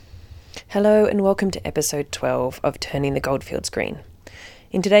Hello and welcome to episode 12 of Turning the Goldfields Green.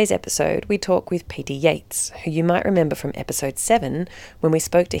 In today's episode, we talk with Peter Yates, who you might remember from episode 7 when we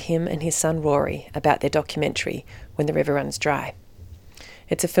spoke to him and his son Rory about their documentary, When the River Runs Dry.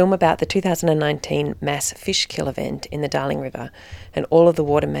 It's a film about the 2019 mass fish kill event in the Darling River and all of the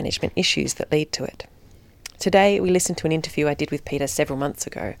water management issues that lead to it. Today, we listen to an interview I did with Peter several months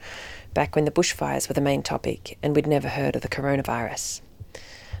ago, back when the bushfires were the main topic and we'd never heard of the coronavirus.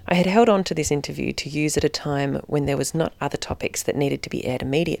 I had held on to this interview to use at a time when there was not other topics that needed to be aired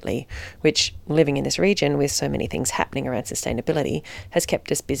immediately, which, living in this region with so many things happening around sustainability, has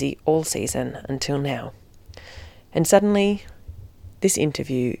kept us busy all season until now. And suddenly, this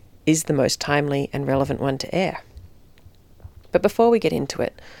interview is the most timely and relevant one to air. But before we get into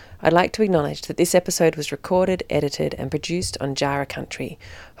it, I'd like to acknowledge that this episode was recorded, edited and produced on Jara country,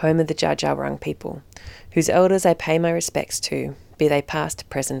 home of the Dja Dja Wurrung people, whose elders I pay my respects to, be they past,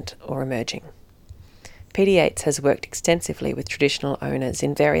 present or emerging. Peter Yates has worked extensively with traditional owners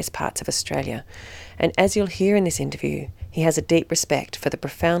in various parts of Australia, and as you'll hear in this interview, he has a deep respect for the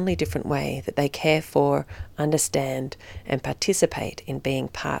profoundly different way that they care for, understand and participate in being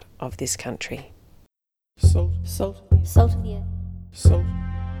part of this country. Salt of the earth. Salt.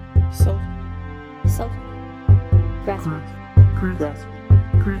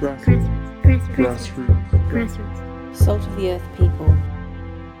 Grassroots. Salt of the earth people.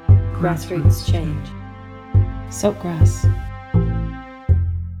 Grassroots change. Saltgrass.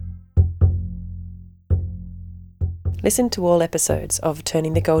 Listen to all episodes of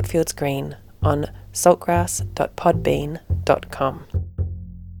Turning the Goldfields Green on saltgrass.podbean.com.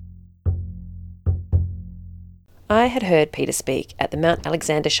 I had heard Peter speak at the Mount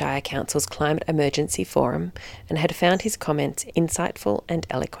Alexander Shire Council's Climate Emergency Forum and had found his comments insightful and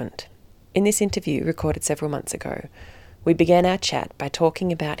eloquent. In this interview, recorded several months ago, we began our chat by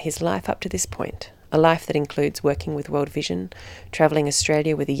talking about his life up to this point, a life that includes working with World Vision, travelling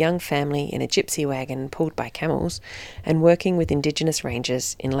Australia with a young family in a gypsy wagon pulled by camels, and working with Indigenous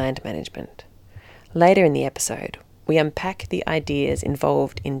rangers in land management. Later in the episode, we unpack the ideas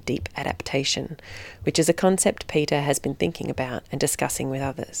involved in deep adaptation, which is a concept Peter has been thinking about and discussing with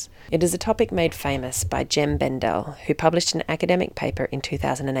others. It is a topic made famous by Jem Bendell, who published an academic paper in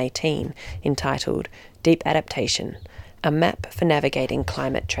 2018 entitled Deep Adaptation, a Map for Navigating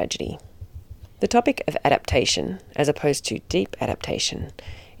Climate Tragedy. The topic of adaptation, as opposed to deep adaptation,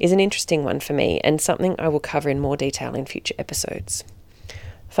 is an interesting one for me and something I will cover in more detail in future episodes.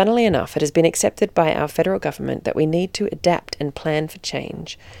 Funnily enough, it has been accepted by our federal government that we need to adapt and plan for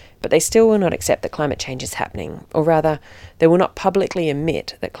change, but they still will not accept that climate change is happening, or rather, they will not publicly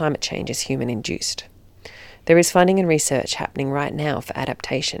admit that climate change is human-induced. There is funding and research happening right now for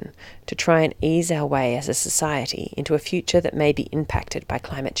adaptation to try and ease our way as a society into a future that may be impacted by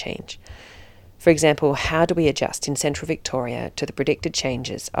climate change. For example, how do we adjust in central Victoria to the predicted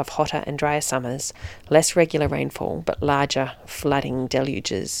changes of hotter and drier summers, less regular rainfall, but larger flooding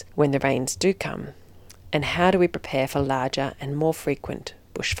deluges when the rains do come? And how do we prepare for larger and more frequent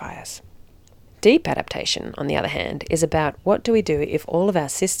bushfires? Deep adaptation, on the other hand, is about what do we do if all of our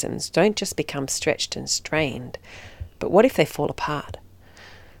systems don't just become stretched and strained, but what if they fall apart?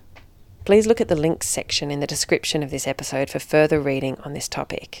 Please look at the links section in the description of this episode for further reading on this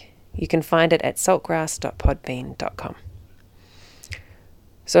topic. You can find it at saltgrass.podbean.com.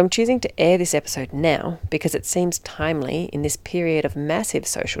 So I'm choosing to air this episode now because it seems timely in this period of massive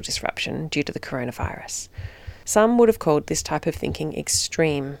social disruption due to the coronavirus. Some would have called this type of thinking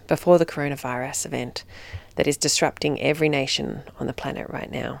extreme before the coronavirus event that is disrupting every nation on the planet right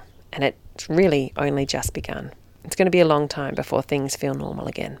now, and it's really only just begun. It's going to be a long time before things feel normal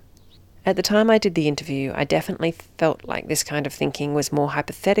again. At the time I did the interview, I definitely felt like this kind of thinking was more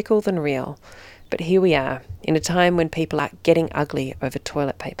hypothetical than real, but here we are, in a time when people are getting ugly over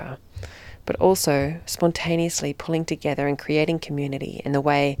toilet paper, but also spontaneously pulling together and creating community in the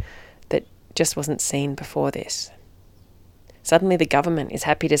way that just wasn't seen before this. Suddenly the government is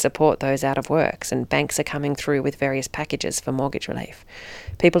happy to support those out of works and banks are coming through with various packages for mortgage relief.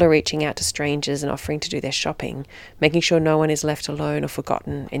 People are reaching out to strangers and offering to do their shopping, making sure no one is left alone or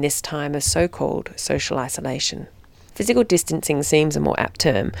forgotten in this time of so-called social isolation. Physical distancing seems a more apt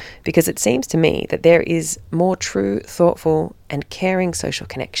term because it seems to me that there is more true, thoughtful and caring social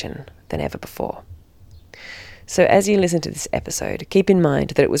connection than ever before. So as you listen to this episode, keep in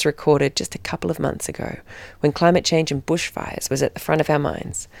mind that it was recorded just a couple of months ago when climate change and bushfires was at the front of our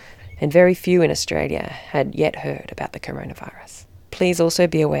minds, and very few in Australia had yet heard about the coronavirus. Please also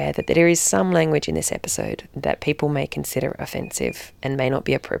be aware that there is some language in this episode that people may consider offensive and may not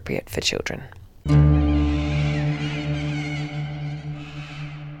be appropriate for children.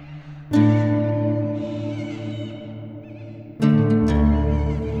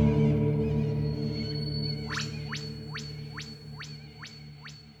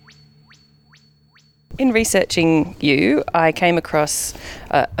 in researching you, I came across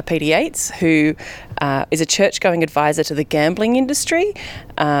Peter Yates, who is a church-going advisor to the gambling industry,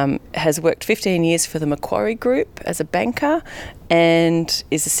 has worked 15 years for the Macquarie Group as a banker, and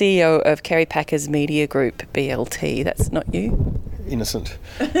is the CEO of Kerry Packer's Media Group, BLT. That's not you? Innocent.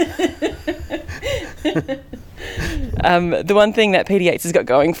 The one thing that Peter Yates has got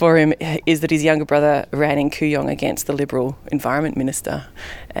going for him is that his younger brother ran in Kooyong against the Liberal Environment Minister.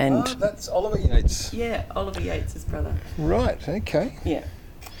 And that's Oliver Yates. yeah, Oliver Yates' brother. Right, okay. Yeah.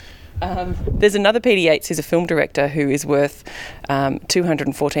 There's another Peter Yates who's a film director who is worth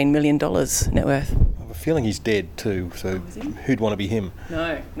 $214 million net worth. I have a feeling he's dead too, so who'd want to be him?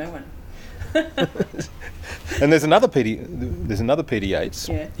 No one. And there's another Peter Yates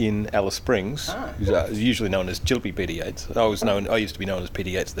Yeah. in Alice Springs, who's usually known as Jillaby Peter Yates. I used to be known as Peter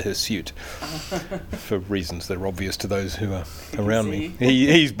Yates the Hirsute, for reasons that are obvious to those who are around me.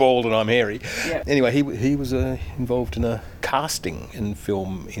 He's bald and I'm hairy. Yep. Anyway, he was involved in a casting in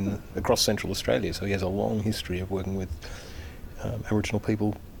film across Central Australia, so he has a long history of working with Aboriginal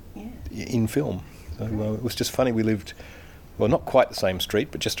people in film. So it was just funny. We lived, well, not quite the same street,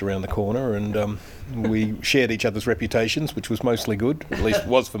 but just around the corner, and we shared each other's reputations, which was mostly good, at least it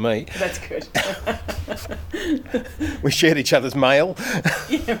was for me. That's good. We shared each other's mail.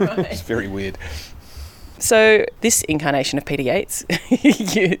 Yeah, right. It's very weird. So this incarnation of Peter Yates,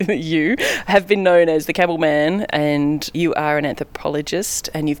 you have been known as the Camel Man, and you are an anthropologist,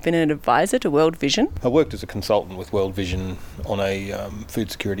 and you've been an advisor to World Vision. I worked as a consultant with World Vision on a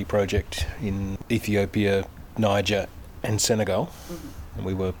food security project in Ethiopia, Niger and Senegal, and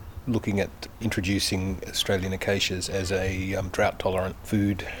we were looking at introducing Australian acacias as a drought-tolerant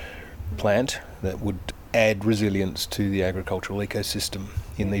food plant that would add resilience to the agricultural ecosystem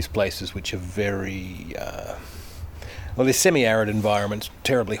in these places, which are very, they're semi-arid environments,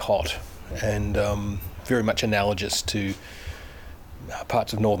 terribly hot, and very much analogous to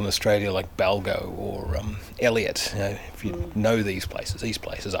parts of northern Australia like Balgo or Elliot. If you know these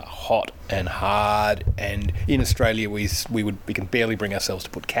places are hot and hard, and in Australia we can barely bring ourselves to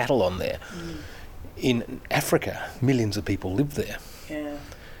put cattle on there. In Africa, millions of people live there. Yeah.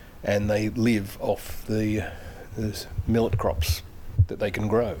 And they live off the millet crops that they can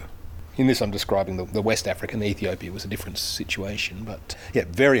grow. In this, I'm describing the West African. Ethiopia was a different situation, but yeah,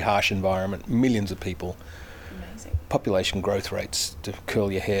 very harsh environment, millions of people. Amazing. Population growth rates to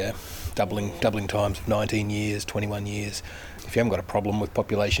curl your hair, doubling times of 19 years, 21 years. If you haven't got a problem with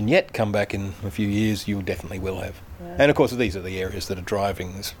population yet, come back in a few years, you definitely will have. Wow. And of course, these are the areas that are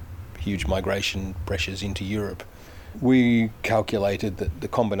driving this huge migration pressures into Europe. We calculated that the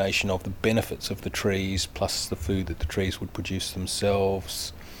combination of the benefits of the trees plus the food that the trees would produce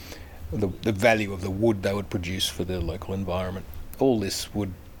themselves, the value of the wood they would produce for the local environment, all this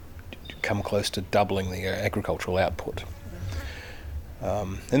would come close to doubling the agricultural output.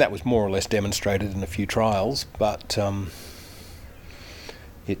 And that was more or less demonstrated in a few trials, but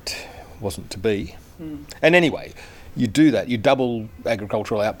it wasn't to be. And anyway, you do that, you double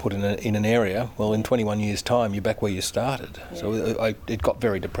agricultural output in an area, well, in 21 years' time, you're back where you started. Yeah. So it got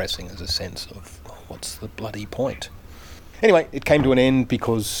very depressing as a sense of, what's the bloody point? Anyway, it came to an end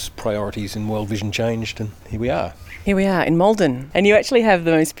because priorities in World Vision changed, and here we are. Here we are in Maldon, and you actually have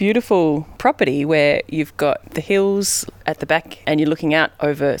the most beautiful property where you've got the hills at the back and you're looking out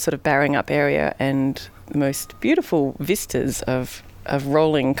over sort of Barringup area and the most beautiful vistas of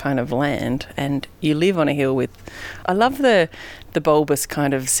rolling kind of land, and you live on a hill with, I love the bulbous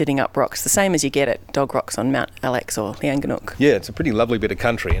kind of sitting up rocks, the same as you get at Dog Rocks on Mount Alex or Leanganuk. Yeah, it's a pretty lovely bit of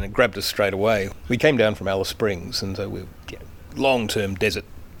country, and it grabbed us straight away. We came down from Alice Springs, and so we're long-term desert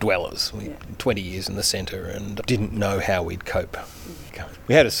dwellers. 20 years in the centre, and didn't know how we'd cope.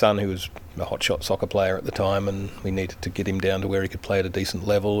 We had a son who was a hotshot soccer player at the time, and we needed to get him down to where he could play at a decent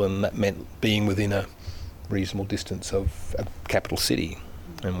level, and that meant being within a reasonable distance of a capital city.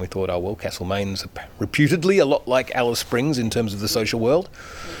 And we thought, Castlemaine's reputedly a lot like Alice Springs in terms of the social world,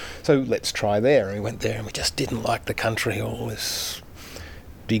 so let's try there. And we went there and we just didn't like the country, all this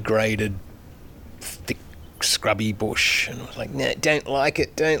degraded, thick, scrubby bush, and I was like, nah, don't like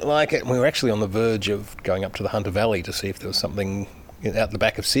it. And we were actually on the verge of going up to the Hunter Valley to see if there was something out the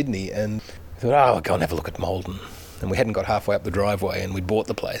back of Sydney, and we thought, I'll go and have a look at Maldon. And we hadn't got halfway up the driveway and we'd bought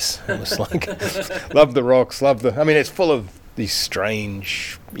the place. It was like, love the rocks, it's full of these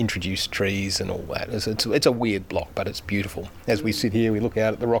strange introduced trees and all that. It's a weird block, but it's beautiful. As we sit here, we look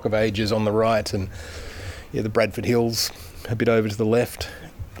out at the Rock of Ages on the right and the Bradford Hills a bit over to the left.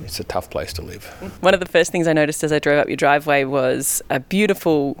 It's a tough place to live. One of the first things I noticed as I drove up your driveway was a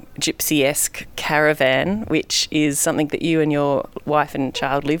beautiful gypsy-esque caravan, which is something that you and your wife and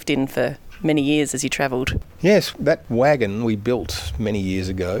child lived in for many years as you travelled. Yes, that wagon we built many years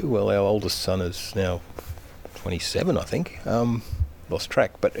ago. Well, our oldest son is now 27, I think. Lost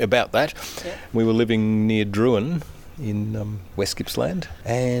track, but about that. Yep. We were living near Druin in West Gippsland,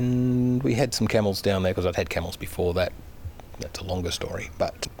 and we had some camels down there because I'd had camels before that. That's a longer story,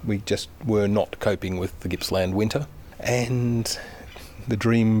 but we just were not coping with the Gippsland winter, and the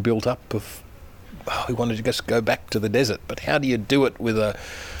dream built up of we wanted to just go back to the desert. But how do you do it with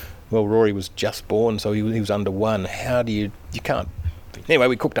Rory was just born, so he was under one. How do you can't. Anyway,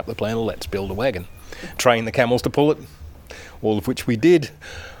 we cooked up the plan, let's build a wagon, train the camels to pull it, all of which we did.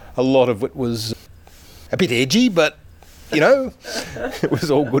 A lot of it was a bit edgy, but it was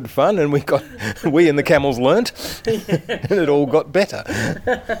all good fun, and we and the camels learnt, and it all got better.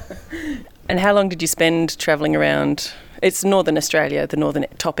 And how long did you spend travelling around? It's northern Australia, the northern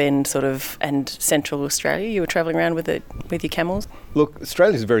top end sort of, and central Australia. You were travelling around with your camels? Look,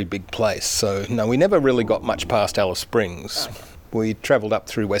 Australia's a very big place, so no, we never really got much past Alice Springs. Okay. We travelled up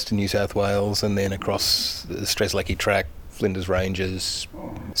through western New South Wales and then across the Strzelecki Track, Flinders Ranges,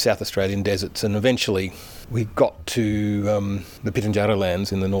 South Australian deserts, and eventually we got to the Pitjantjatjara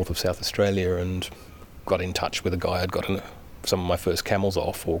lands in the north of South Australia and got in touch with a guy I'd gotten some of my first camels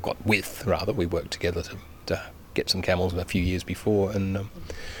off, or got with, rather. We worked together to get some camels a few years before, and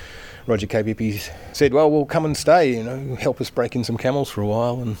Roger KPP said, well, we'll come and stay, help us break in some camels for a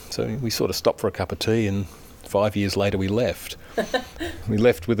while. And so we sort of stopped for a cup of tea, and 5 years later we left. We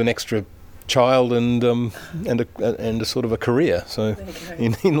left with an extra child and a sort of a career, so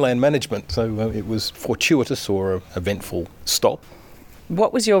in inland management. So it was fortuitous or an eventful stop.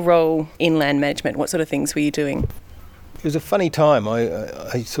 What was your role in land management? What sort of things were you doing? It was a funny time.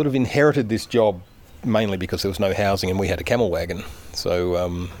 I sort of inherited this job mainly because there was no housing and we had a camel wagon.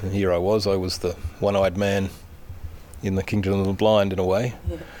 So here I was the one-eyed man in the kingdom of the blind in a way.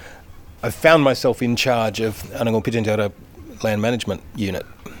 Yeah. I found myself in charge of Anangu Pitjantjatjara Land Management Unit,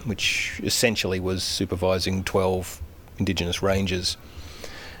 which essentially was supervising 12 Indigenous ranges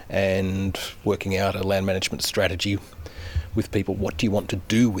and working out a land management strategy with people. What do you want to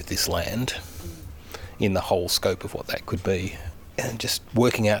do with this land in the whole scope of what that could be? And just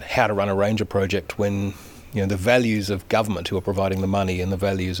working out how to run a ranger project when the values of government who are providing the money and the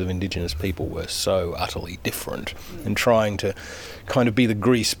values of Indigenous people were so utterly different, and trying to kind of be the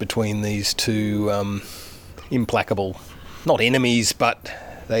grease between these two implacable, not enemies, but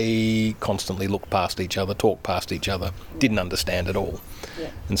they constantly looked past each other, talked past each other, didn't understand at all. Yeah.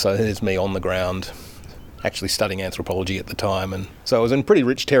 And so there's me on the ground, actually studying anthropology at the time, and so I was in pretty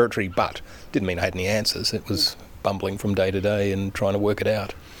rich territory, but didn't mean I had any answers. It was bumbling from day to day and trying to work it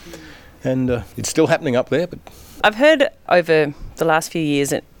out. And it's still happening up there. But I've heard over the last few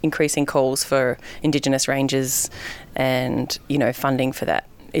years increasing calls for Indigenous ranges and, funding for that.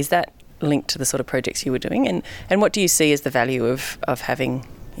 Is that linked to the sort of projects you were doing? And what do you see as the value of having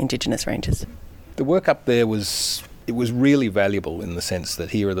Indigenous ranges? The work up there was really valuable in the sense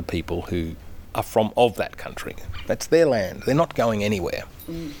that here are the people who are of that country. That's their land. They're not going anywhere.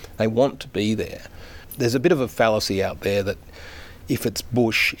 They want to be there. There's a bit of a fallacy out there that if it's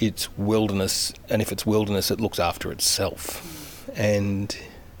bush, it's wilderness, and if it's wilderness, it looks after itself. And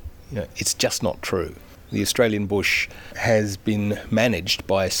it's just not true. The Australian bush has been managed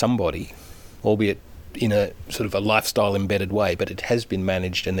by somebody, albeit in a sort of a lifestyle embedded way, but it has been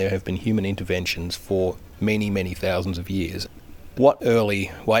managed, and there have been human interventions for many, many thousands of years. What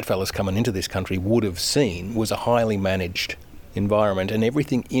early whitefellas coming into this country would have seen was a highly managed environment, and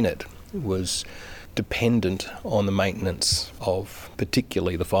everything in it was dependent on the maintenance of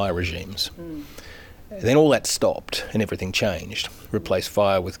particularly the fire regimes. Then all that stopped and everything changed. Replaced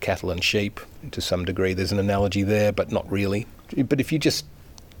fire with cattle and sheep. To some degree there's an analogy there, but not really. But if you just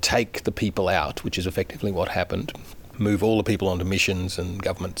take the people out, which is effectively what happened, move all the people onto missions and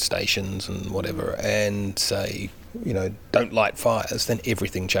government stations and whatever, and say, don't light fires, then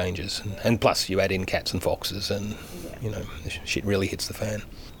everything changes. And plus you add in cats and foxes and, shit really hits the fan.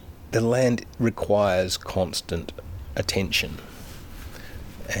 The land requires constant attention,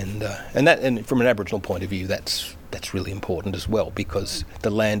 and from an Aboriginal point of view, that's really important as well, because the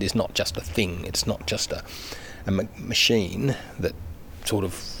land is not just a thing. It's not just a machine that sort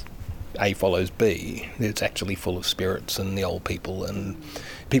of A follows B. It's actually full of spirits and the old people and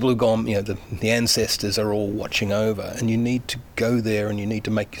people who've gone. The ancestors are all watching over, and you need to go there and you need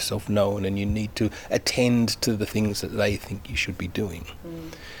to make yourself known and you need to attend to the things that they think you should be doing.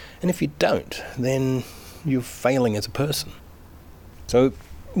 And if you don't, then you're failing as a person. So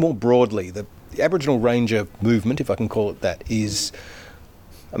more broadly, the Aboriginal Ranger movement, if I can call it that, it's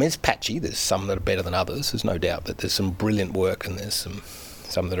patchy. There's some that are better than others. There's no doubt that there's some brilliant work and there's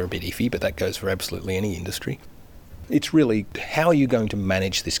some that are a bit iffy, but that goes for absolutely any industry. It's really, how are you going to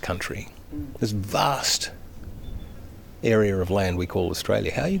manage this country? This vast area of land we call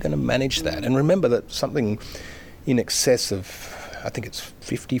Australia. How are you going to manage that? And remember that something in excess of, I think it's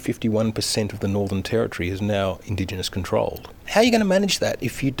 51% of the Northern Territory is now Indigenous controlled. How are you going to manage that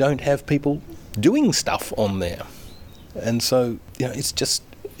if you don't have people doing stuff on there? And so,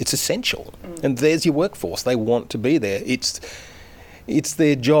 it's essential. And there's your workforce. They want to be there. It's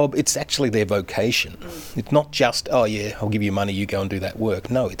their job. It's actually their vocation. It's not just, oh yeah, I'll give you money, you go and do that work.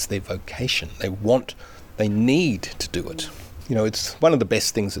 No, it's their vocation. They need to do it. It's one of the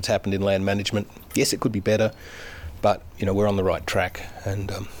best things that's happened in land management. Yes, it could be better, but, we're on the right track.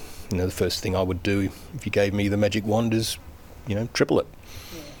 And, the first thing I would do if you gave me the magic wand is, triple it.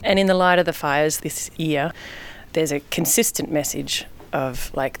 And in the light of the fires this year, there's a consistent message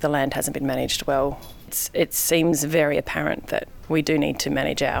of, the land hasn't been managed well. It seems very apparent that we do need to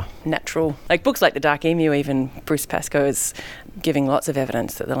manage our natural... books like The Dark Emu, even Bruce Pascoe is giving lots of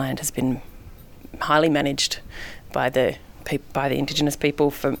evidence that the land has been highly managed by the Indigenous people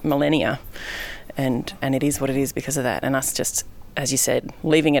for millennia, and it is what it is because of that. And us just, as you said,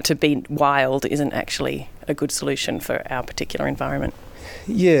 leaving it to be wild isn't actually a good solution for our particular environment.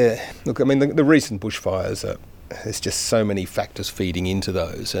 Yeah, look, the recent bushfires, there's just so many factors feeding into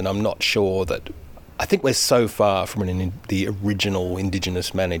those, and I'm not sure that... I think we're so far from the original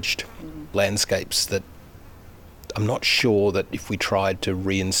Indigenous managed landscapes that I'm not sure that if we tried to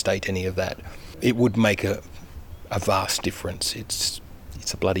reinstate any of that, it would make a vast difference. It's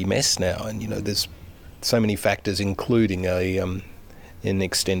a bloody mess now, and there's so many factors, including an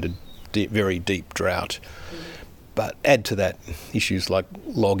extended, very deep drought. But add to that issues like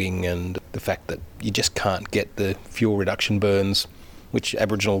logging and the fact that you just can't get the fuel reduction burns, which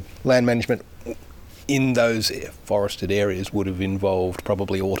Aboriginal land management in those forested areas would have involved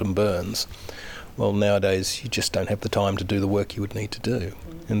probably autumn burns. Well, nowadays you just don't have the time to do the work you would need to do.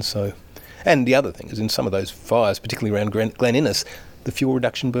 And the other thing is, in some of those fires, particularly around Glen Innes, the fuel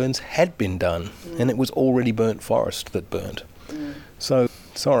reduction burns had been done, and it was already burnt forest that burnt. So,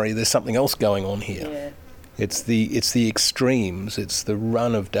 sorry, there's something else going on here. Yeah. It's the extremes. It's the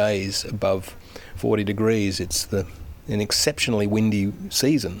run of days above 40 degrees. It's an exceptionally windy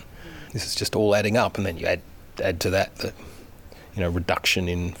season. This is just all adding up, and then you add to that the reduction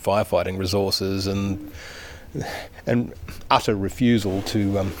in firefighting resources and utter refusal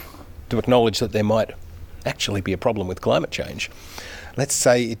to acknowledge that there might actually be a problem with climate change. Let's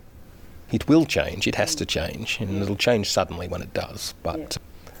say it will change. It has to change, and it'll change suddenly when it does. But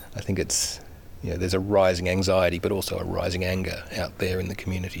I think it's there's a rising anxiety, but also a rising anger out there in the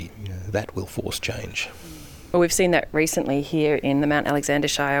community. That will force change. Well, we've seen that recently here in the Mount Alexander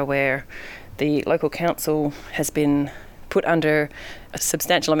Shire, where the local council has been put under a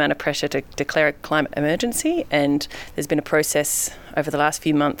substantial amount of pressure to declare a climate emergency, and there's been a process over the last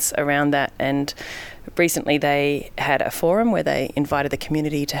few months around that. And recently they had a forum where they invited the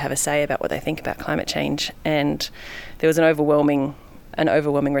community to have a say about what they think about climate change, and there was an overwhelming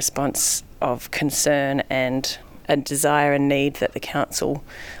response of concern and a desire and need that the council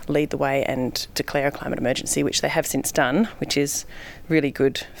lead the way and declare a climate emergency, which they have since done, which is really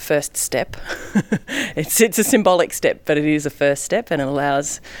good first step. It's a symbolic step, but it is a first step, and it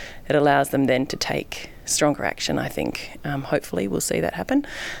allows them then to take stronger action, I think. Hopefully we'll see that happen.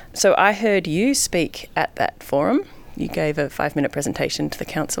 So I heard you speak at that forum. You gave a 5-minute presentation to the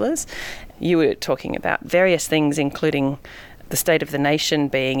councillors. You were talking about various things, including the state of the nation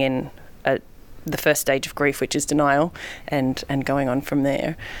being in the first stage of grief, which is denial, and going on from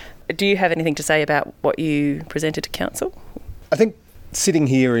there. Do you have anything to say about what you presented to council? I think sitting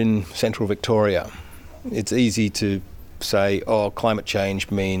here in central Victoria, it's easy to say, climate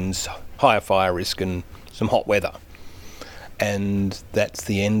change means higher fire risk and some hot weather, and that's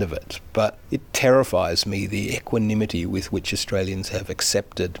the end of it. But it terrifies me, the equanimity with which Australians have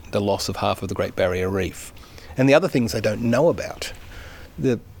accepted the loss of half of the Great Barrier Reef, and the other things they don't know about.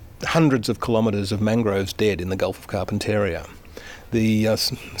 The hundreds of kilometres of mangroves dead in the Gulf of Carpentaria. The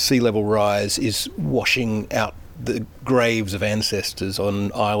sea level rise is washing out the graves of ancestors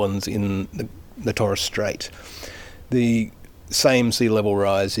on islands in the Torres Strait. The same sea level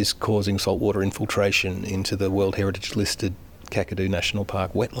rise is causing saltwater infiltration into the World Heritage listed Kakadu National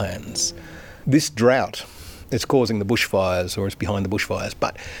Park wetlands. This drought is causing the bushfires, or is behind the bushfires,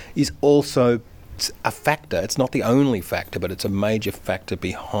 but is also a factor. It's not the only factor, but it's a major factor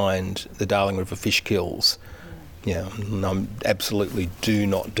behind the Darling River fish kills. I absolutely do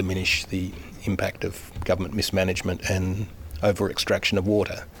not diminish the impact of government mismanagement and over-extraction of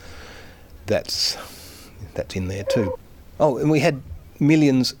water. That's in there too. Oh, and we had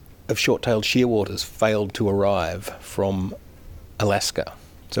millions of short-tailed shearwaters failed to arrive from Alaska.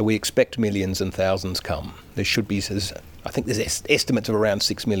 So we expect millions and thousands come. There should be, I think there's estimates of around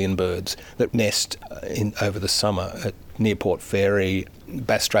 6 million birds that nest over the summer near Port Fairy,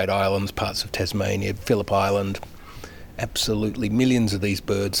 Bass Strait Islands, parts of Tasmania, Phillip Island. Absolutely millions of these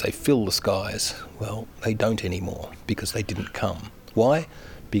birds, they fill the skies. Well, they don't anymore because they didn't come. Why?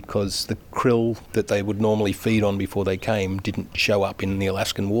 Because the krill that they would normally feed on before they came didn't show up in the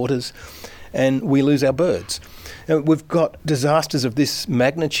Alaskan waters, and we lose our birds. Now, we've got disasters of this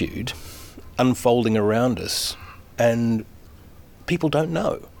magnitude unfolding around us, and people don't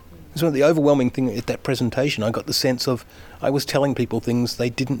know. So the overwhelming thing at that presentation, I got the sense of I was telling people things they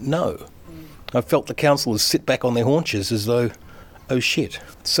didn't know. I felt the councillors sit back on their haunches as though, oh shit.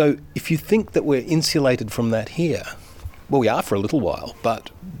 So if you think that we're insulated from that here, well, we are for a little while,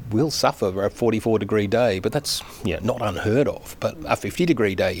 but we'll suffer a 44-degree day. But that's not unheard of. But a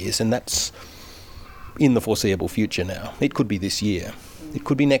 50-degree day is, and that's in the foreseeable future now. It could be this year. It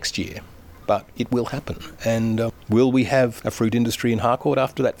could be next year. But it will happen. And will we have a fruit industry in Harcourt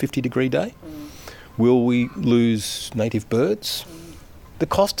after that 50-degree day? Will we lose native birds? The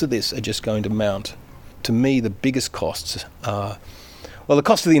costs of this are just going to mount. To me, the biggest costs are, well, the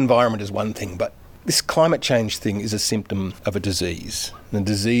cost of the environment is one thing, but this climate change thing is a symptom of a disease. The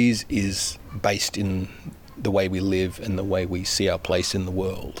disease is based in the way we live and the way we see our place in the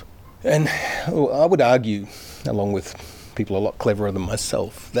world. And I would argue, along with people a lot cleverer than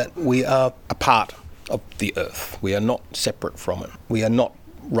myself, that we are a part of the earth. We are not separate from it. We are not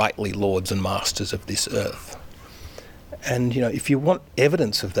rightly lords and masters of this earth. And, if you want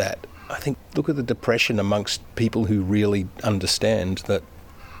evidence of that, I think look at the depression amongst people who really understand that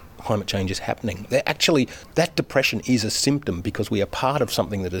climate change is happening. That depression is a symptom because we are part of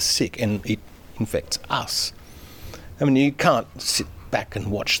something that is sick and it infects us. I mean, you can't sit back and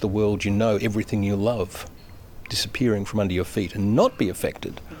watch the world everything you love disappearing from under your feet and not be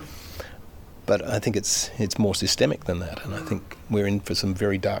affected. But I think it's more systemic than that, and I think we're in for some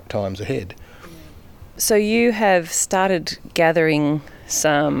very dark times ahead. So you have started gathering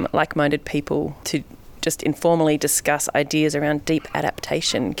some like-minded people to just informally discuss ideas around deep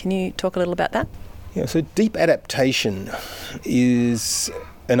adaptation. Can you talk a little about that? Yeah, so deep adaptation is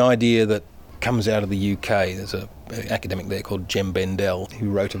an idea that comes out of the UK. There's an academic there called Jem Bendell who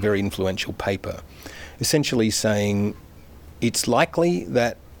wrote a very influential paper essentially saying it's likely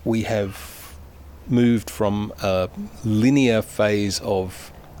that we have moved from a linear phase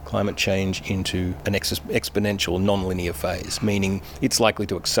of climate change into an exponential non-linear phase, meaning it's likely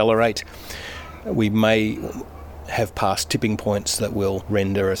to accelerate. We may have passed tipping points that will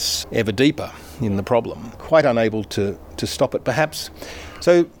render us ever deeper in the problem, quite unable to stop it perhaps.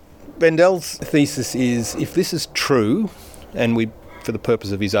 So Bendell's thesis is if this is true, and we, for the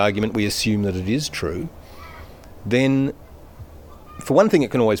purpose of his argument, we assume that it is true, then for one thing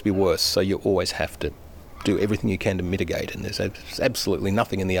it can always be worse, so you always have to do everything you can to mitigate, and there's absolutely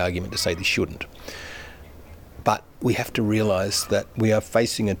nothing in the argument to say they shouldn't. But we have to realise that we are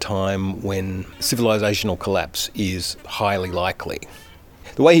facing a time when civilisational collapse is highly likely.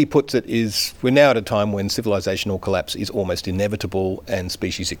 The way he puts it is we're now at a time when civilisational collapse is almost inevitable and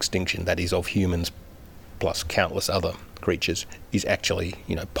species extinction, that is of humans plus countless other creatures, is actually,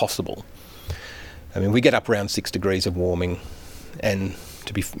 possible. I mean, we get up around 6 degrees of warming, and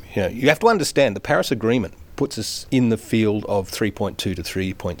you have to understand the Paris Agreement puts us in the field of 3.2 to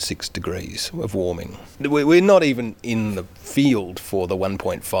 3.6 degrees of warming. We're not even in the field for the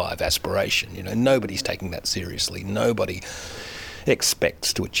 1.5 aspiration. Nobody's taking that seriously. Nobody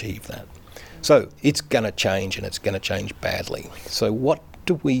expects to achieve that. So it's going to change, and it's going to change badly. So what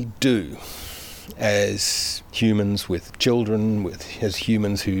do we do as humans with children, as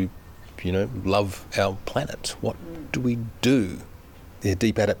humans who, love our planet? What do we do? The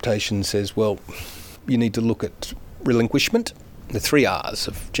deep adaptation says, well, you need to look at relinquishment, the 3 R's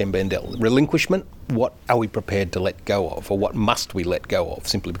of Jem Bendell. Relinquishment, what are we prepared to let go of, or what must we let go of,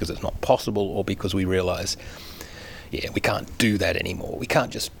 simply because it's not possible or because we realise, we can't do that anymore. We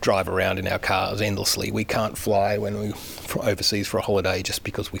can't just drive around in our cars endlessly. We can't fly when we're overseas for a holiday just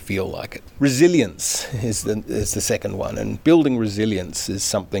because we feel like it. Resilience is the second one, and building resilience is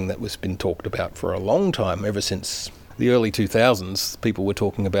something that was been talked about for a long time, ever since the early 2000s. People were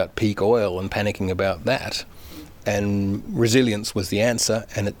talking about peak oil and panicking about that, and resilience was the answer,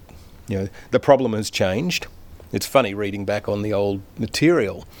 and the problem has changed. It's funny reading back on the old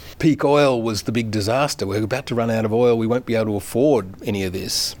material. Peak oil was the big disaster. We're about to run out of oil. We won't be able to afford any of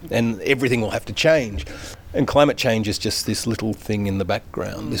this, and everything will have to change. And climate change is just this little thing in the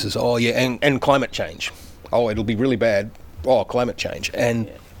background. This is, and climate change. It'll be really bad. climate change.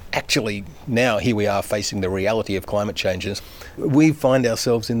 And actually now here we are facing the reality of climate changes. We find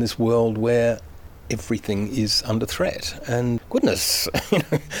ourselves in this world where everything is under threat. And goodness,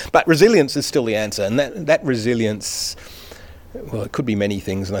 but resilience is still the answer. And that resilience, well, it could be many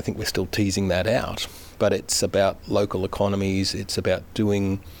things, and I think we're still teasing that out. But it's about local economies. It's about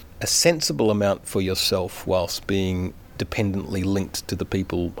doing a sensible amount for yourself whilst being dependently linked to the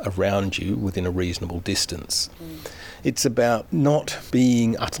people around you within a reasonable distance. It's about not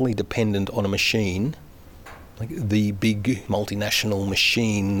being utterly dependent on a machine, like the big multinational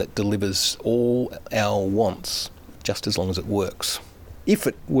machine that delivers all our wants just as long as it works. If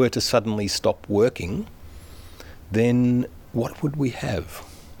it were to suddenly stop working, then what would we have?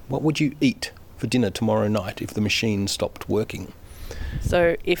 What would you eat for dinner tomorrow night if the machine stopped working?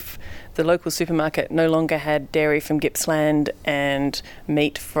 So if the local supermarket no longer had dairy from Gippsland and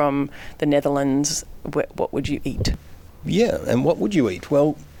meat from the Netherlands, what would you eat? Yeah, and what would you eat?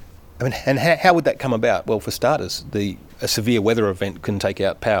 Well, I mean, and how would that come about? Well, for starters, a severe weather event can take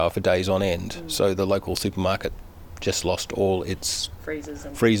out power for days on end. So the local supermarket just lost all its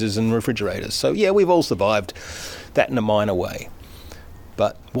freezers and refrigerators. So yeah, we've all survived that in a minor way.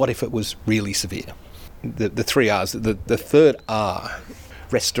 But what if it was really severe? The three R's. The third R,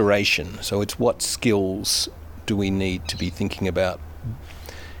 restoration. So it's what skills do we need to be thinking about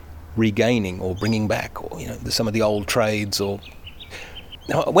regaining or bringing back, or some of the old trades. Or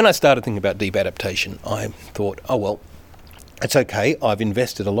now, when I started thinking about deep adaptation, I thought, oh well, it's okay. I've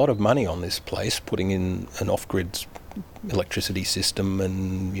invested a lot of money on this place, putting in an off-grid electricity system,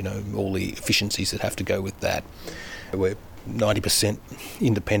 and all the efficiencies that have to go with that. We're 90%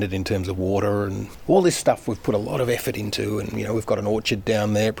 independent in terms of water, and all this stuff we've put a lot of effort into, and we've got an orchard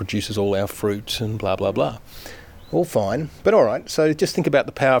down there, it produces all our fruit and blah blah blah. All fine, but all right, so just think about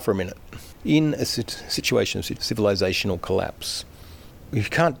the power for a minute. In a situation of civilizational collapse, you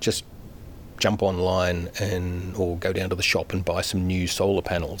can't just jump online or go down to the shop and buy some new solar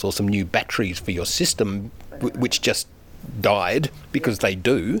panels or some new batteries for your system which just died, because they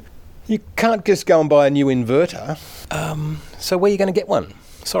do. You can't just go and buy a new inverter. So where are you going to get one?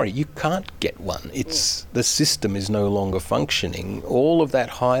 Sorry, you can't get one. The system is no longer functioning. All of that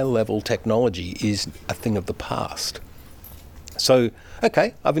high-level technology is a thing of the past. So,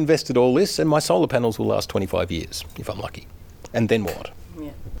 okay, I've invested all this, and my solar panels will last 25 years, if I'm lucky. And then what? Yeah.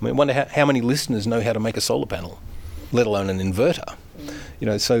 I mean, I wonder how many listeners know how to make a solar panel, let alone an inverter.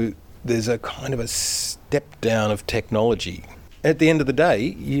 So there's a kind of a step down of technology. At the end of the day,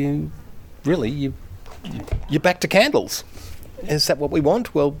 you're back to candles. Is that what we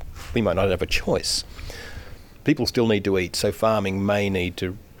want? Well, we might not have a choice. People still need to eat, so farming may need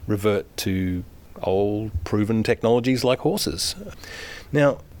to revert to old, proven technologies like horses.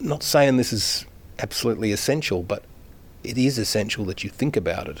 Now, not saying this is absolutely essential, but it is essential that you think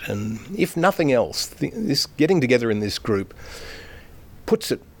about it. And if nothing else, this getting together in this group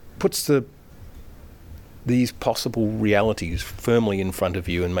puts these possible realities firmly in front of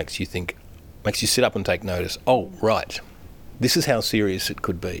you and makes you sit up and take notice. Oh, right. This is how serious it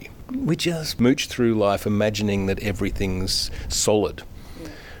could be. We just mooch through life imagining that everything's solid. Yeah.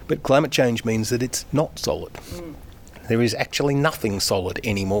 But climate change means that it's not solid. There is actually nothing solid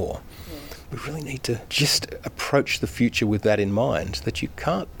anymore. Yeah. We really need to just approach the future with that in mind, that you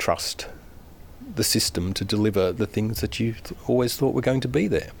can't trust the system to deliver the things that you always thought were going to be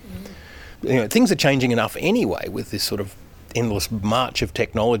there. Things are changing enough anyway with this sort of endless march of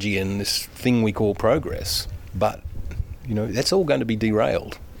technology and this thing we call progress. But that's all going to be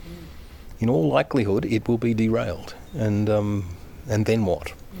derailed. In all likelihood, it will be derailed. And then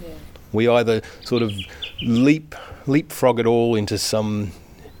what? Yeah. We either sort of leapfrog it all into some,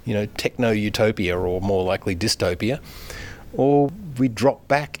 techno-utopia, or more likely dystopia, or we drop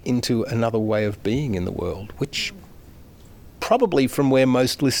back into another way of being in the world, which probably from where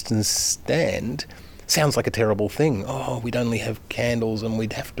most listeners stand sounds like a terrible thing. Oh, we'd only have candles and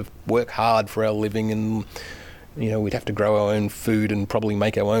we'd have to work hard for our living, and we'd have to grow our own food and probably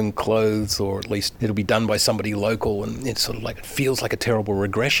make our own clothes, or at least it'll be done by somebody local, and it's sort of like, it feels like a terrible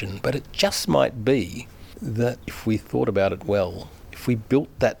regression. But it just might be that if we thought about it well, if we built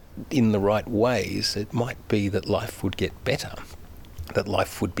that in the right ways, it might be that life would get better, that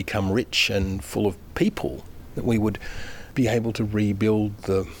life would become rich and full of people, that we would be able to rebuild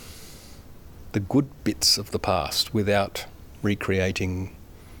the good bits of the past without recreating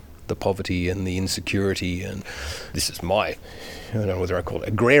the poverty and the insecurity. And this is I don't know whether I call it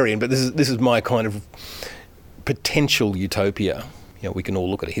agrarian, but this is my kind of potential utopia. We can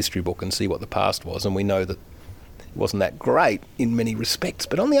all look at a history book and see what the past was, and we know that it wasn't that great in many respects.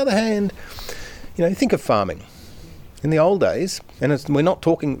 But on the other hand, think of farming. In the old days, and we're not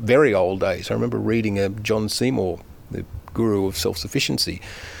talking very old days. I remember reading a John Seymour, the guru of self-sufficiency,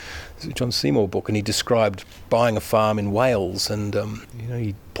 John Seymour book, and he described buying a farm in Wales, and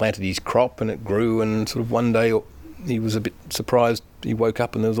he planted his crop and it grew, and sort of one day he was a bit surprised. He woke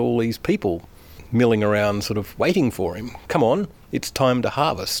up and there was all these people milling around sort of waiting for him. Come on, it's time to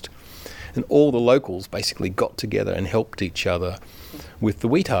harvest. And all the locals basically got together and helped each other with the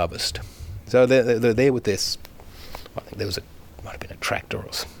wheat harvest. So they're there with this. I think might have been a tractor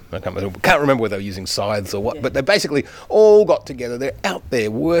or something. I can't remember whether they were using scythes or what, but they basically all got together. They're out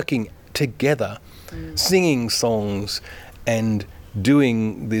there working together, singing songs and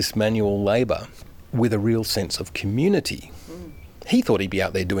doing this manual labour with a real sense of community. He thought he'd be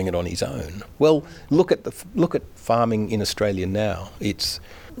out there doing it on his own. Well, look at farming in Australia now. It's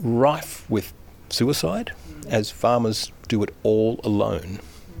rife with suicide as farmers do it all alone.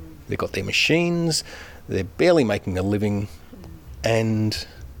 They've got their machines, they're barely making a living, and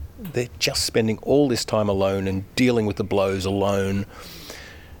they're just spending all this time alone and dealing with the blows alone.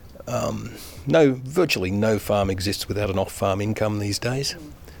 Virtually no farm exists without an off-farm income these days.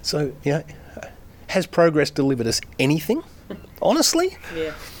 So, has progress delivered us anything? Honestly?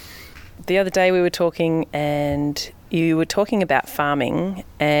 Yeah. The other day we were talking, and you were talking about farming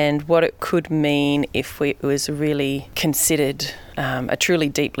and what it could mean if it was really considered, a truly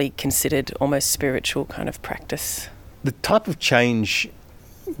deeply considered, almost spiritual kind of practice. The type of change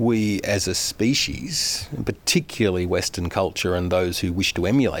we as a species, particularly Western culture and those who wish to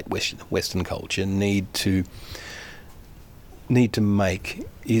emulate Western culture, need to make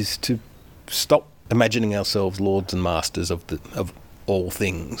is to stop imagining ourselves lords and masters of all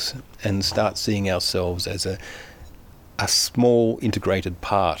things and start seeing ourselves as a small integrated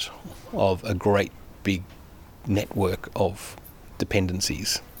part of a great big network of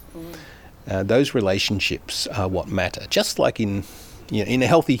dependencies. Those relationships are what matter. Just like in a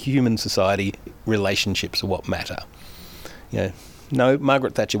healthy human society, relationships are what matter. No,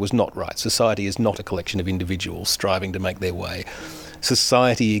 Margaret Thatcher was not right. Society is not a collection of individuals striving to make their way.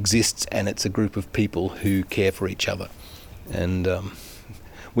 Society exists, and it's a group of people who care for each other. And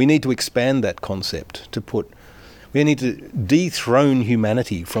we need to expand that concept we need to dethrone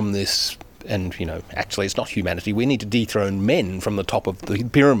humanity from this, and, actually it's not humanity, we need to dethrone men from the top of the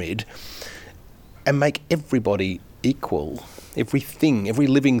pyramid and make everybody equal. Everything, every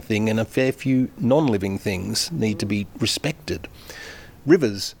living thing, and a fair few non-living things need to be respected.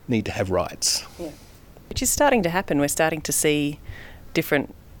 Rivers need to have rights. Yeah. Which is starting to happen. We're starting to see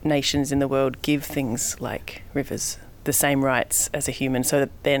different nations in the world give things like rivers the same rights as a human, so that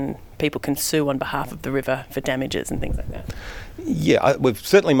then people can sue on behalf of the river for damages and things like that. Yeah, we're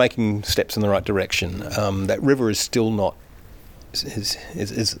certainly making steps in the right direction. That river is still not,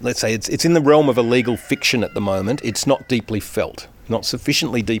 let's say, it's in the realm of a legal fiction at the moment. It's not deeply felt, not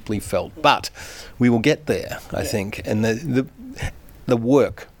sufficiently deeply felt, but we will get there, I think. And the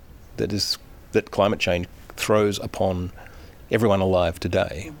work that climate change throws upon everyone alive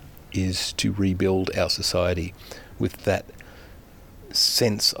today is to rebuild our society with that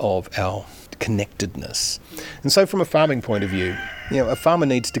sense of our connectedness. And so from a farming point of view, a farmer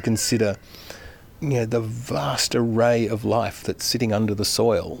needs to consider the vast array of life that's sitting under the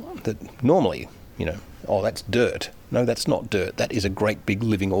soil that normally, that's dirt. No, that's not dirt. That is a great big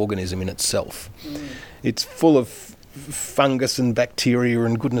living organism in itself. It's full of fungus and bacteria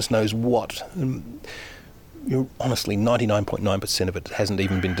and goodness knows what. Honestly, 99.9% of it hasn't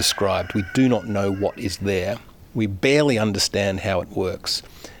even been described. We do not know what is there. We barely understand how it works.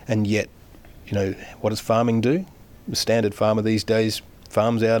 And yet, what does farming do? The standard farmer these days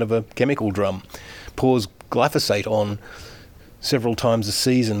farms out of a chemical drum, pours glyphosate on several times a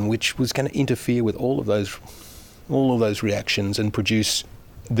season, which was going to interfere with all of those reactions and produce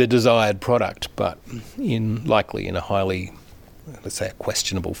the desired product, but likely in a highly, let's say, a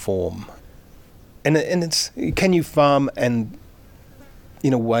questionable form. And it's, can you farm and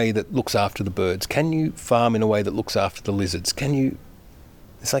in a way that looks after the birds? Can you farm in a way that looks after the lizards?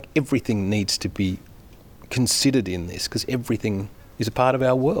 It's like everything needs to be considered in this, because everything is a part of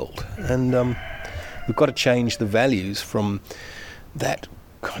our world. And we've got to change the values from that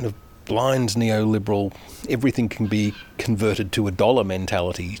kind of blind neoliberal, everything can be converted to a dollar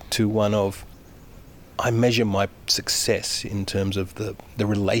mentality, to one of, I measure my success in terms of the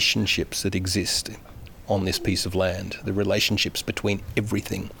relationships that exist on this piece of land, the relationships between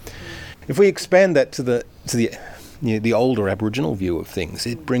everything. If we expand that to the older Aboriginal view of things,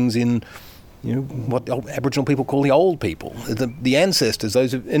 it brings in what Aboriginal people call the old people, the ancestors,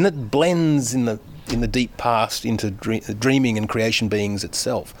 and it blends in the deep past into dreaming and creation beings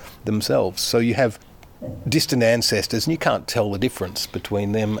themselves. So you have distant ancestors, and you can't tell the difference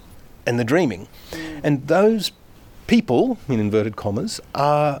between them and the dreaming. And those people, in inverted commas,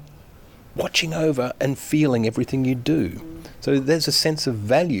 are watching over and feeling everything you do. So there's a sense of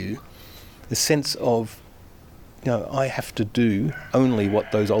value, a sense of, I have to do only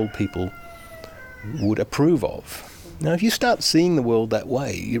what those old people would approve of. Now, if you start seeing the world that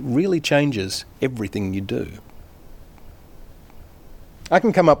way, it really changes everything you do. I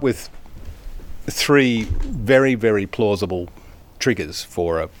can come up with 3 very, very plausible triggers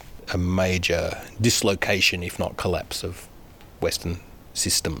for a major dislocation, if not collapse, of Western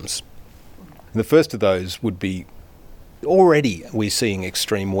systems. And the first of those would be, already we're seeing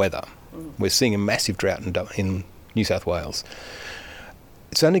extreme weather. We're seeing a massive drought in New South Wales.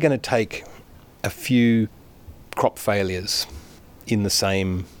 It's only going to take a few crop failures in the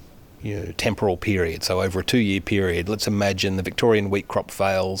same temporal period. So over a 2-year period, let's imagine the Victorian wheat crop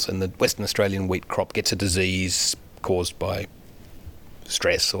fails and the Western Australian wheat crop gets a disease caused by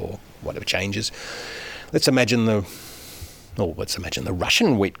stress or whatever changes. Let's imagine the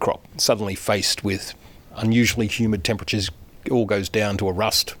Russian wheat crop suddenly faced with unusually humid temperatures, all goes down to a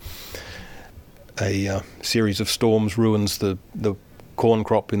rust. A series of storms ruins the corn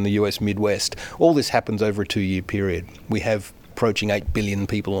crop in the US Midwest. All this happens over a 2-year period. We have approaching 8 billion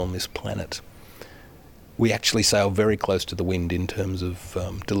people on this planet. We actually sail very close to the wind in terms of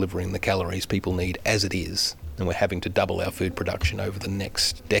delivering the calories people need as it is, and we're having to double our food production over the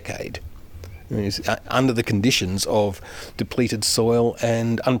next decade. It's under the conditions of depleted soil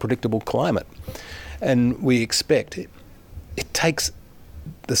and unpredictable climate. And we expect it takes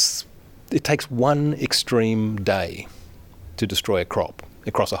one extreme day to destroy a crop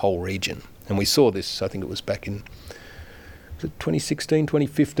across a whole region. And we saw this, I think it was back in 2016,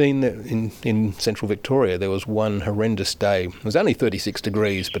 2015, in central Victoria. There was one horrendous day. It was only 36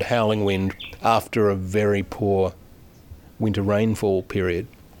 degrees, but howling wind after a very poor winter rainfall period,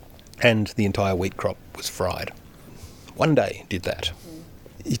 and the entire wheat crop was fried. One day did that.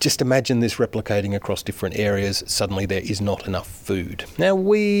 You just imagine this replicating across different areas. Suddenly there is not enough food. Now,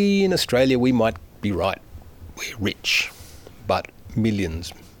 we in Australia, we might be right. We're rich, but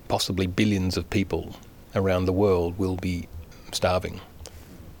millions, possibly billions of people around the world will be starving.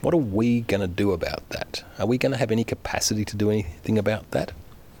 What are we going to do about that? Are we going to have any capacity to do anything about that?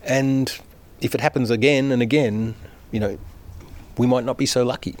 And if it happens again and again, we might not be so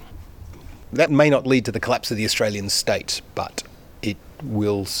lucky. That may not lead to the collapse of the Australian state, but it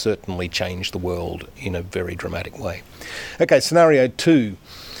will certainly change the world in a very dramatic way. Okay, scenario 2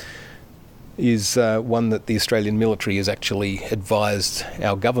 is one that the Australian military has actually advised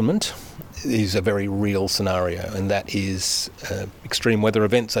our government is a very real scenario, and that is extreme weather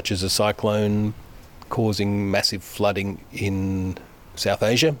events such as a cyclone causing massive flooding in South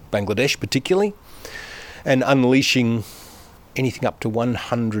Asia, Bangladesh particularly, and unleashing anything up to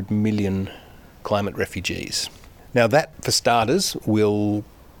 100 million climate refugees. Now that, for starters, will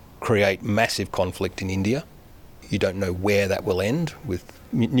create massive conflict in India. You don't know where that will end, with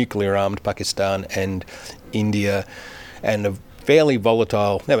nuclear-armed Pakistan and India, and a fairly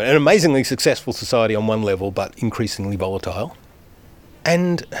volatile, an amazingly successful society on one level, but increasingly volatile.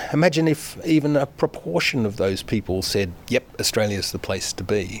 And imagine if even a proportion of those people said, yep, Australia's the place to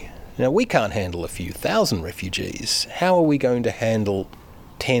be. Now, we can't handle a few thousand refugees. How are we going to handle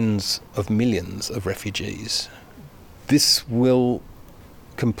tens of millions of refugees? This will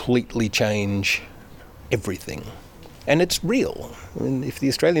completely change everything. And it's real. I mean, if the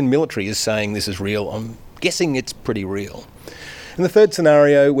Australian military is saying this is real, I'm guessing it's pretty real. In the third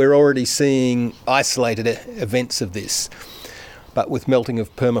scenario, we're already seeing isolated events of this. But with melting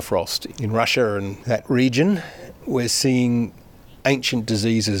of permafrost in Russia and that region, we're seeing ancient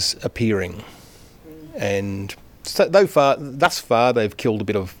diseases appearing. And so, thus far, they've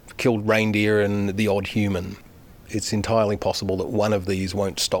killed reindeer and the odd human. It's entirely possible that one of these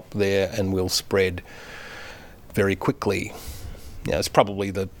won't stop there and will spread very quickly. It's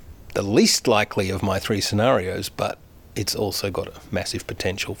probably the least likely of my 3 scenarios, but it's also got a massive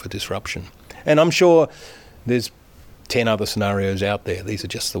potential for disruption. And I'm sure there's 10 other scenarios out there. These are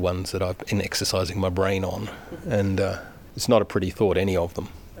just the ones that I've been exercising my brain on. And it's not a pretty thought, any of them.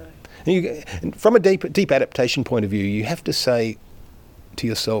 And from a deep adaptation point of view, you have to say to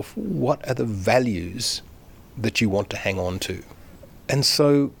yourself, what are the values that you want to hang on to? And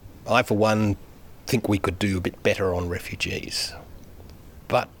so I, for one, think we could do a bit better on refugees.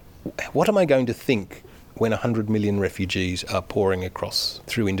 But what am I going to think when 100 million refugees are pouring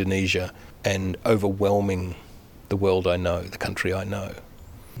through Indonesia and overwhelming the world I know, the country I know?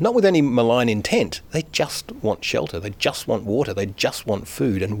 not with any malign intent. They just want shelter, they just want water, they just want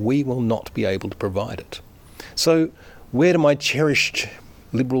food, and we will not be able to provide it. So where do my cherished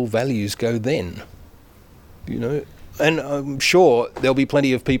liberal values go then? And I'm sure there'll be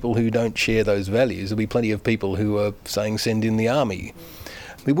plenty of people who don't share those values. There'll be plenty of people who are saying send in the army.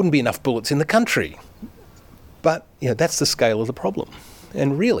 There wouldn't be enough bullets in the country. But that's the scale of the problem.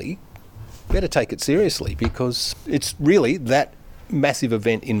 And really, better take it seriously, because it's really that massive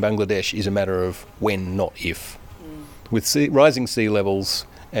event in Bangladesh is a matter of when, not if. With rising sea levels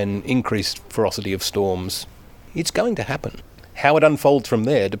and increased ferocity of storms, it's going to happen. How it unfolds from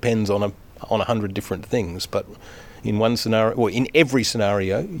there depends on 100 different things, but in one scenario, or in every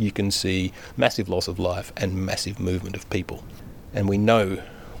scenario, you can see massive loss of life and massive movement of people. And we know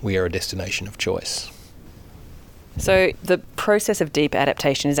we are a destination of choice. So the process of deep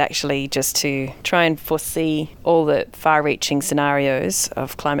adaptation is actually just to try and foresee all the far-reaching scenarios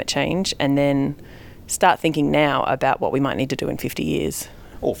of climate change and then start thinking now about what we might need to do in 50 years.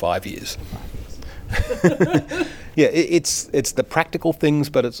 Or 5 years. Yeah, it's the practical things,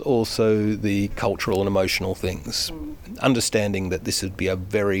 but it's also the cultural and emotional things. Understanding that this would be a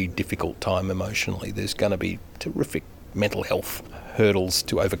very difficult time emotionally. There's going to be terrific mental health hurdles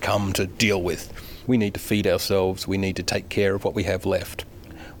to overcome, to deal with. We need to feed ourselves. We need to take care of what we have left.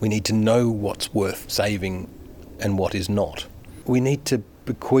 We need to know what's worth saving and what is not. We need to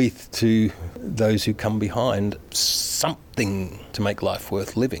bequeath to those who come behind something to make life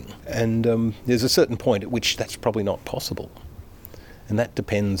worth living. And there's a certain point at which that's probably not possible. And that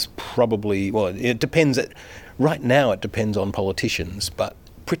depends right now it depends on politicians, but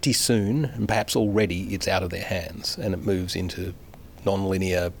pretty soon, and perhaps already, it's out of their hands and it moves into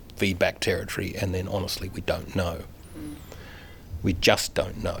non-linear feedback territory, and then honestly we don't know. We just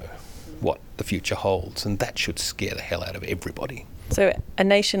don't know what the future holds, and that should scare the hell out of everybody. So a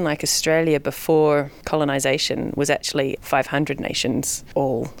nation like Australia before colonisation was actually 500 nations,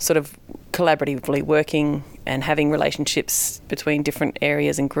 all sort of collaboratively working and having relationships between different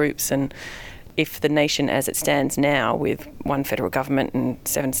areas and groups. And if the nation as it stands now, with one federal government and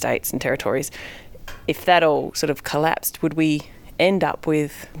 7 states and territories, if that all sort of collapsed, would we end up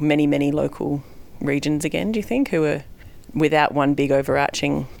with many, many local regions again, do you think, who are without one big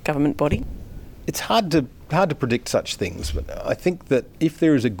overarching government body? It's hard to predict such things, but I think that if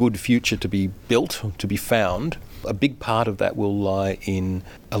there is a good future to be built, to be found, a big part of that will lie in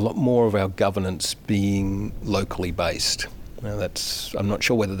a lot more of our governance being locally based. Now I'm not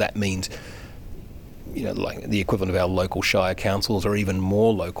sure whether that means like the equivalent of our local shire councils, or even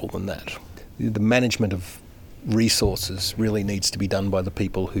more local than that. The management of resources really needs to be done by the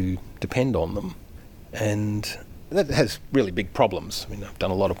people who depend on them, and that has really big problems. I mean, I've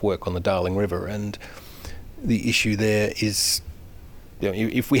done a lot of work on the Darling River, and the issue there is,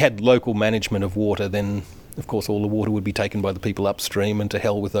 if we had local management of water, then of course all the water would be taken by the people upstream, and to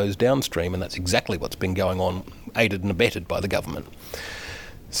hell with those downstream, and that's exactly what's been going on, aided and abetted by the government.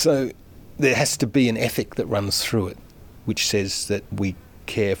 So there has to be an ethic that runs through it, which says that we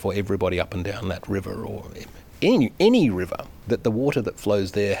care for everybody up and down that river, or any river, that the water that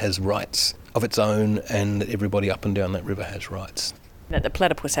flows there has rights of its own, and that everybody up and down that river has rights. That the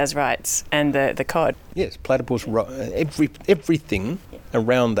platypus has rights, and the cod. Yes, platypus, everything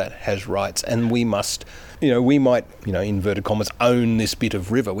around that has rights, and we must, we might, inverted commas, own this bit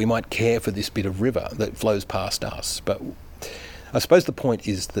of river. We might care for this bit of river that flows past us. But I suppose the point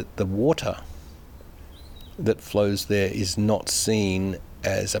is that the water that flows there is not seen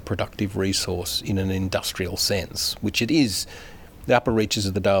as a productive resource in an industrial sense, which it is. The upper reaches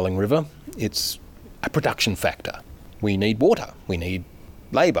of the Darling River, it's a production factor. We need water, we need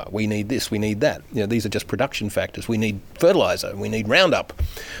labour, we need this, we need that. These are just production factors. We need fertiliser, we need Roundup.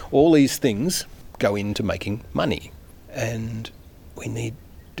 All these things go into making money. And we need,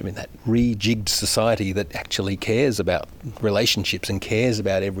 that rejigged society that actually cares about relationships and cares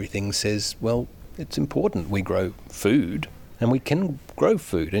about everything says, well, it's important we grow food, and we can grow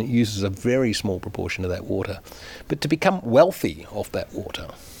food, and it uses a very small proportion of that water. But to become wealthy off that water,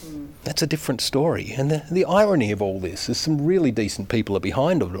 that's a different story. And the irony of all this is some really decent people are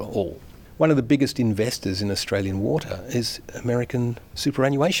behind it all. One of the biggest investors in Australian water is American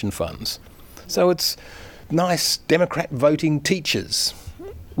superannuation funds. So it's nice Democrat voting teachers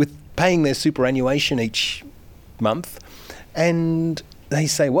with paying their superannuation each month, and they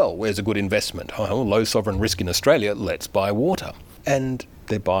say, well, where's a good investment? Oh, low sovereign risk in Australia, let's buy water. And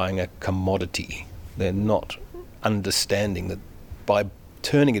they're buying a commodity. They're not understanding that by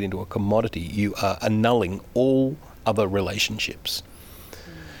turning it into a commodity, you are annulling all other relationships.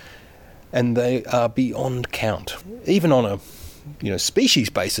 And they are beyond count. Even on a species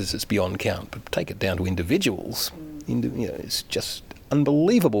basis, it's beyond count. But take it down to individuals. It's just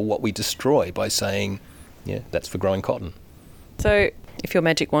unbelievable what we destroy by saying, that's for growing cotton. So if your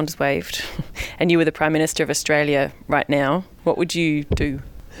magic wand is waved and you were the Prime Minister of Australia right now, what would you do?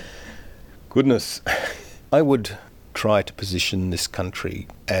 Goodness. I would try to position this country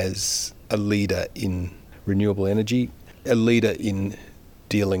as a leader in renewable energy, a leader in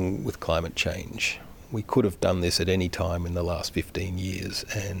dealing with climate change. We could have done this at any time in the last 15 years,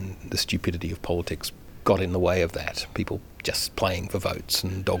 and the stupidity of politics got in the way of that. People just playing for votes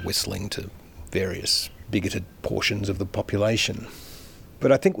and dog whistling to various bigoted portions of the population.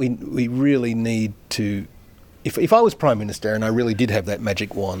 But I think we really need to... If I was Prime Minister and I really did have that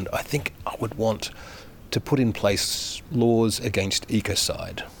magic wand, I think I would want to put in place laws against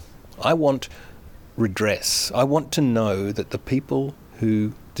ecocide. I want redress. I want to know that the people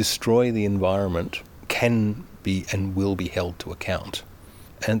who destroy the environment can be and will be held to account.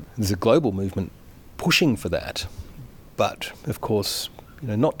 And there's a global movement pushing for that. But, of course,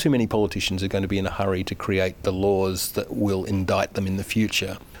 not too many politicians are going to be in a hurry to create the laws that will indict them in the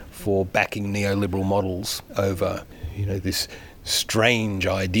future for backing neoliberal models over, this strange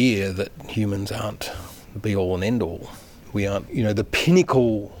idea that humans aren't the be-all and end-all. We aren't, the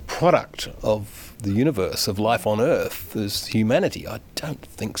pinnacle product of the universe, of life on Earth, is humanity. I don't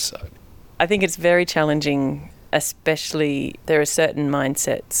think so. I think it's very challenging, especially there are certain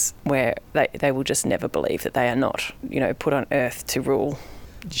mindsets where they will just never believe that they are not, put on Earth to rule.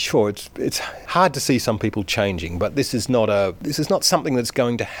 Sure, it's hard to see some people changing, but this is not something that's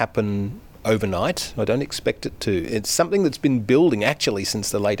going to happen overnight. I don't expect it to. It's something that's been building actually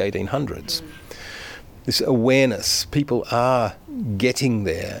since the late 1800s. This awareness, people are getting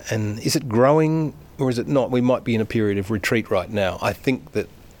there. And is it growing or is it not? We might be in a period of retreat right now. I think that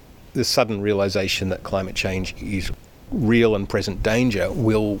the sudden realisation that climate change is real and present danger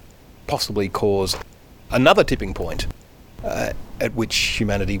will possibly cause another tipping point at which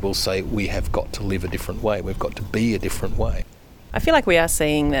humanity will say we have got to live a different way, we've got to be a different way. I feel like we are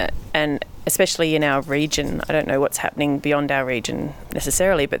seeing that, and especially in our region. I don't know what's happening beyond our region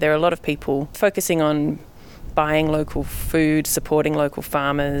necessarily, but there are a lot of people focusing on buying local food, supporting local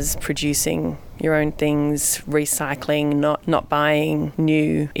farmers, producing your own things, recycling, not buying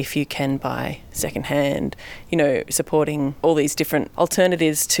new if you can buy secondhand, supporting all these different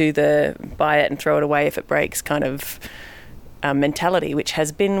alternatives to the buy it and throw it away if it breaks kind of mentality, which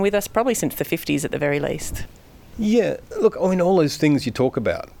has been with us probably since the 50s at the very least. Yeah, look, all those things you talk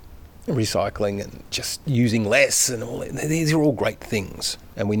about, recycling and just using less and all that, these are all great things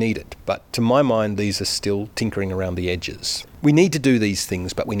and we need it. But to my mind, these are still tinkering around the edges. We need to do these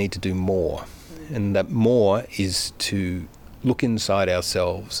things, but we need to do more. And that more is to look inside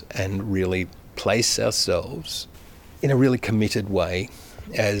ourselves and really place ourselves in a really committed way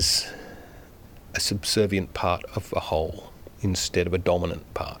as a subservient part of a whole instead of a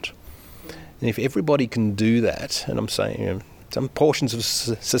dominant part. And if everybody can do that, and I'm saying some portions of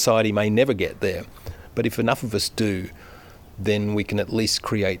society may never get there, but if enough of us do, then we can at least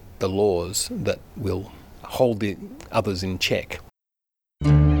create the laws that will hold the others in check.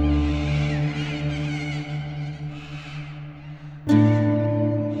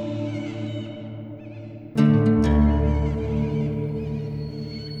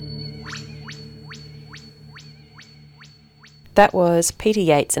 That was Peter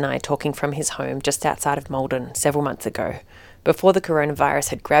Yates and I talking from his home just outside of Maldon several months ago, before the coronavirus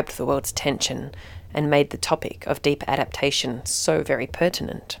had grabbed the world's attention and made the topic of deep adaptation so very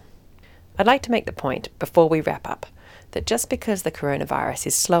pertinent. I'd like to make the point, before we wrap up, that just because the coronavirus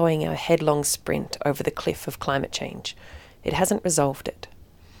is slowing our headlong sprint over the cliff of climate change, it hasn't resolved it.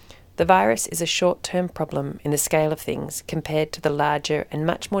 The virus is a short-term problem in the scale of things compared to the larger and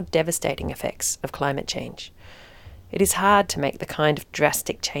much more devastating effects of climate change. It is hard to make the kind of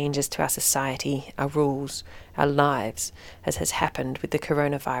drastic changes to our society, our rules, our lives, as has happened with the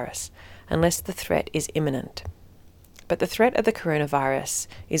coronavirus, unless the threat is imminent. But the threat of the coronavirus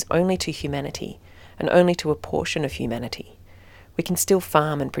is only to humanity, and only to a portion of humanity. We can still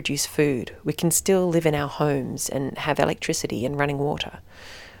farm and produce food. We can still live in our homes and have electricity and running water.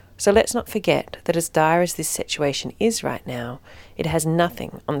 So let's not forget that as dire as this situation is right now, it has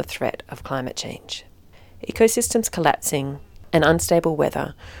nothing on the threat of climate change. Ecosystems collapsing and unstable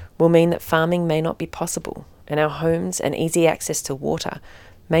weather will mean that farming may not be possible, and our homes and easy access to water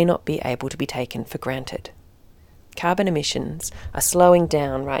may not be able to be taken for granted. Carbon emissions are slowing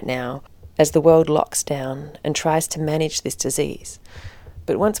down right now as the world locks down and tries to manage this disease.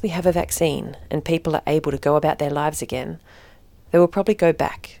 But once we have a vaccine and people are able to go about their lives again, they will probably go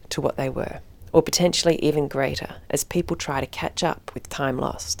back to what they were, or potentially even greater as people try to catch up with time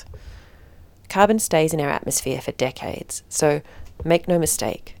lost. Carbon stays in our atmosphere for decades, so make no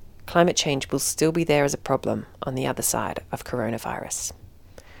mistake, climate change will still be there as a problem on the other side of coronavirus.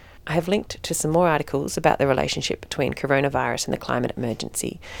 I have linked to some more articles about the relationship between coronavirus and the climate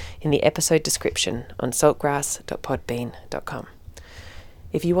emergency in the episode description on saltgrass.podbean.com.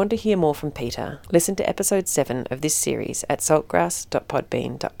 If you want to hear more from Peter, listen to episode 7 of this series at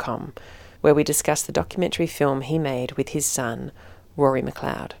saltgrass.podbean.com, where we discuss the documentary film he made with his son, Rory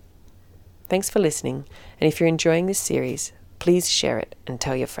McLeod. Thanks for listening, and if you're enjoying this series, please share it and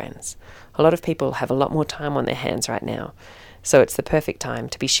tell your friends. A lot of people have a lot more time on their hands right now, so it's the perfect time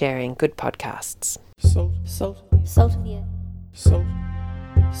to be sharing good podcasts. Salt of the earth. Salt of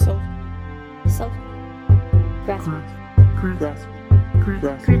the earth.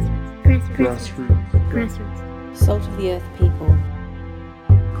 Grassroots. Salt of the earth people.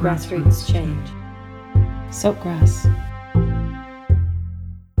 Grassroots change. Saltgrass.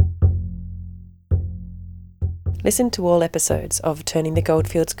 Listen to all episodes of Turning the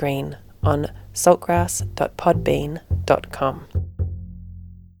Goldfields Green on saltgrass.podbean.com.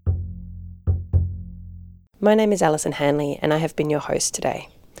 My name is Alison Hanley and I have been your host today.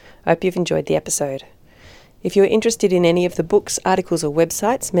 I hope you've enjoyed the episode. If you're interested in any of the books, articles or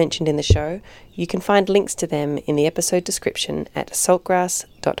websites mentioned in the show, you can find links to them in the episode description at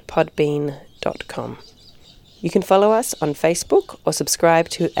saltgrass.podbean.com. You can follow us on Facebook or subscribe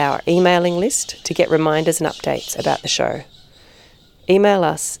to our emailing list to get reminders and updates about the show. Email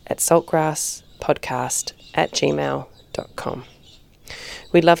us at saltgrasspodcast@gmail.com.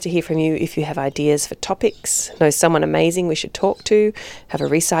 We'd love to hear from you if you have ideas for topics, know someone amazing we should talk to, have a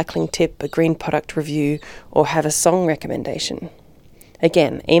recycling tip, a green product review, or have a song recommendation.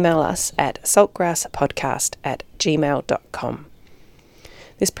 Again, email us at saltgrasspodcast@gmail.com.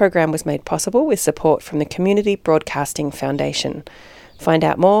 This program was made possible with support from the Community Broadcasting Foundation. Find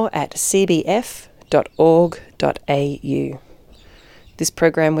out more at cbf.org.au. This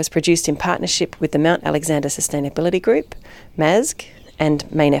program was produced in partnership with the Mount Alexander Sustainability Group, MASG,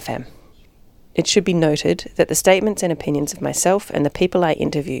 and Main FM. It should be noted that the statements and opinions of myself and the people I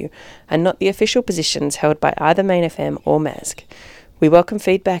interview are not the official positions held by either Main FM or MASG. We welcome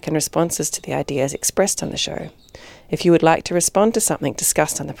feedback and responses to the ideas expressed on the show. If you would like to respond to something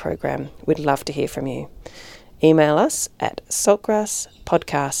discussed on the program, we'd love to hear from you. Email us at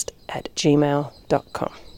saltgrasspodcast@gmail.com.